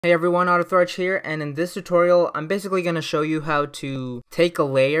Hey everyone, AutoThorch here, and in this tutorial I'm basically going to show you how to take a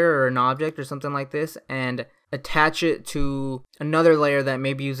layer or an object or something like this and attach it to another layer that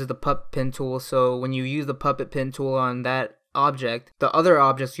maybe uses the puppet pin tool. So when you use the puppet pin tool on that object, the other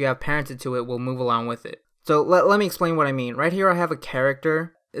objects you have parented to it will move along with it. So let me explain what I mean. Right here I have a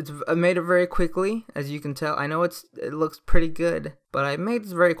character. I made it very quickly, as you can tell. I know it looks pretty good, but I made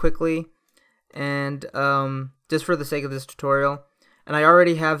this very quickly and just for the sake of this tutorial. And I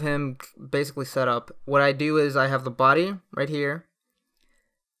already have him basically set up. What I do is I have the body right here,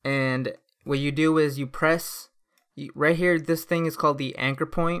 and what you do is you press right here. This thing is called the anchor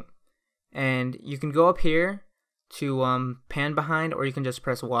point, and you can go up here to pan behind, or you can just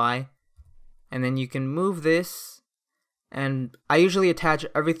press Y, and then you can move this. And I usually attach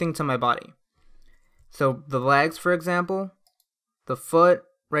everything to my body. So the legs, for example, the foot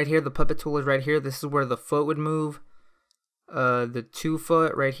right here, the puppet tool is right here. This is where the foot would move. The 2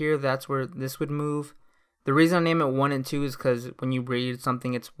 foot right here, that's where this would move. The reason I name it 1 and 2 is because when you read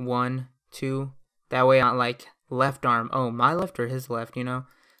something, it's 1, 2. That way, not like left arm. Oh, my left or his left, you know?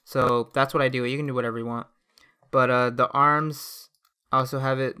 So that's what I do. You can do whatever you want. But the arms also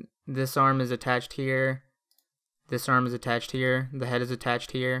have it. This arm is attached here. This arm is attached here. The head is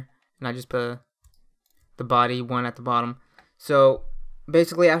attached here. And I just put the body 1 at the bottom. So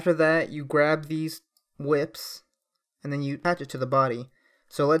basically, after that, you grab these whips and then you attach it to the body.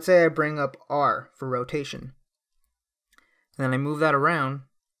 So let's say I bring up R for rotation, and then I move that around.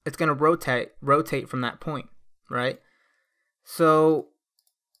 It's gonna rotate from that point, right? So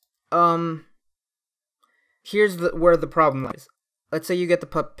here's where the problem lies. Let's say you get the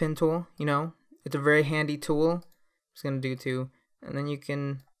puppet pin tool. You know, it's a very handy tool. It's gonna do 2, and then you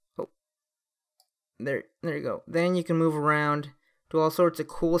can there you go. Then you can move around, do all sorts of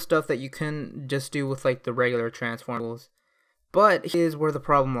cool stuff that you couldn't just do with like the regular transform tools. But here's where the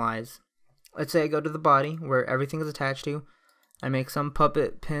problem lies. Let's say I go to the body where everything is attached to. I make some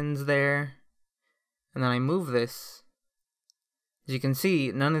puppet pins there, and then I move this. As you can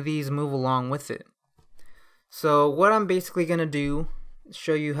see, none of these move along with it. So what I'm basically gonna do is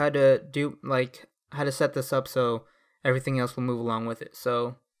show you how to how to set this up so everything else will move along with it. So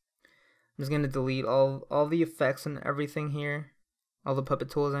I'm just gonna delete all the effects and everything here. All the puppet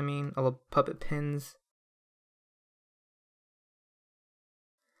tools, I mean, all the puppet pins.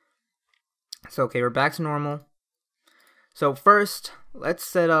 So okay, we're back to normal. So first, let's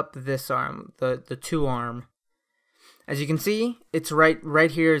set up this arm, the 2 arm. As you can see, it's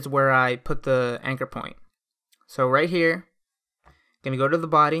right here is where I put the anchor point. So right here, gonna go to the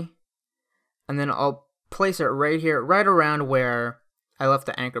body, and then I'll place it right here, right around where I left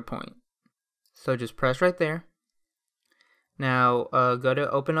the anchor point. So just press right there. Now go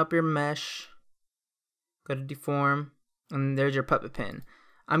to open up your mesh, go to deform, and there's your puppet pin.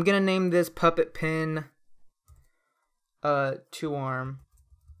 I'm gonna name this puppet pin 2 arm.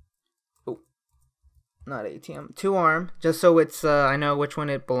 Oh, not ATM. 2 arm, just so it's I know which one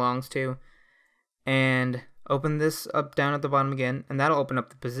it belongs to. And open this up down at the bottom again, and that'll open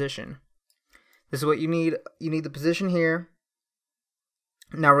up the position. This is what you need. You need the position here.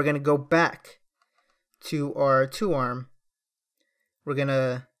 Now we're gonna go back to our 2 arm. We're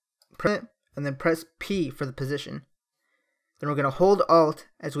gonna press it and then press P for the position. Then we're gonna hold Alt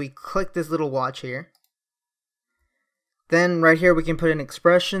as we click this little watch here. Then right here we can put in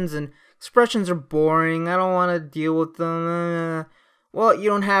expressions, and expressions are boring. I don't want to deal with them. Well, you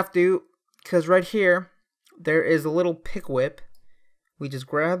don't have to, because right here there is a little pick whip. We just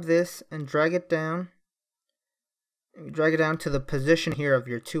grab this and drag it down. Drag it down to the position here of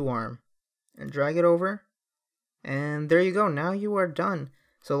your 2 arm, and drag it over. And there you go. Now you are done.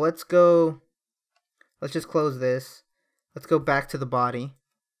 So let's just close this. Let's go back to the body.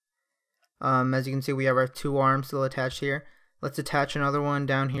 As you can see, we have our 2 arms still attached here. Let's attach another one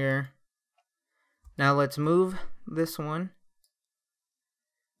down here. Now let's move this one.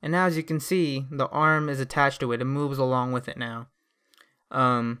 And now as you can see, the arm is attached to it. It moves along with it now.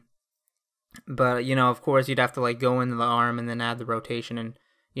 But you know, of course, you'd have to like go into the arm and then add the rotation and,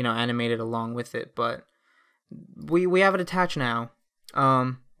 you know, animate it along with it. But we have it attached now.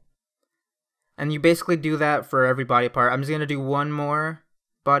 And you basically do that for every body part. I'm just gonna do one more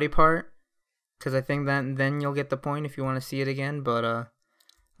body part, because I think that then you'll get the point if you want to see it again. But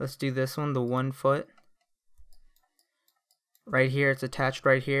let's do this one, the 1 foot. Right here, it's attached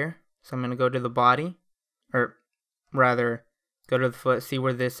right here. So I'm gonna go to the body, or rather, go to the foot, see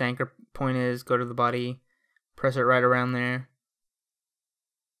where this anchor point is, go to the body, press it right around there.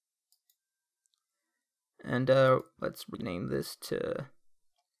 And let's rename this to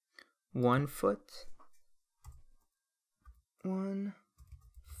 1 foot. 1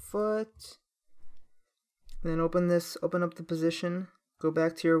 foot. Then open up the position. Go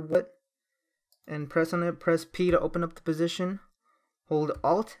back to your foot and press on it. Press P to open up the position. Hold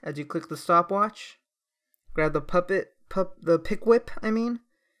Alt as you click the stopwatch. Grab the pick whip,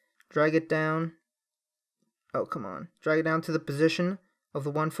 drag it down. Oh, come on. Drag it down to the position of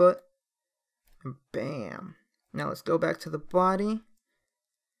the 1 foot. And bam. Now let's go back to the body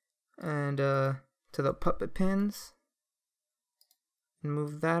and to the puppet pins. And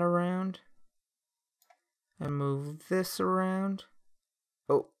move that around. And move this around.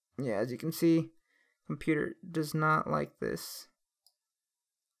 Oh, yeah, as you can see, computer does not like this.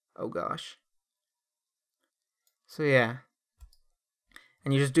 Oh gosh. So yeah.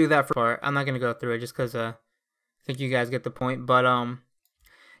 And you just do that for part. I'm not gonna go through it just because I think you guys get the point. But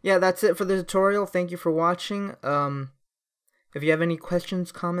yeah, that's it for the tutorial. Thank you for watching. If you have any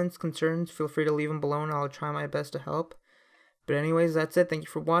questions, comments, concerns, feel free to leave them below and I'll try my best to help. But anyways, that's it. Thank you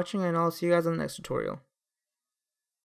for watching and I'll see you guys in the next tutorial.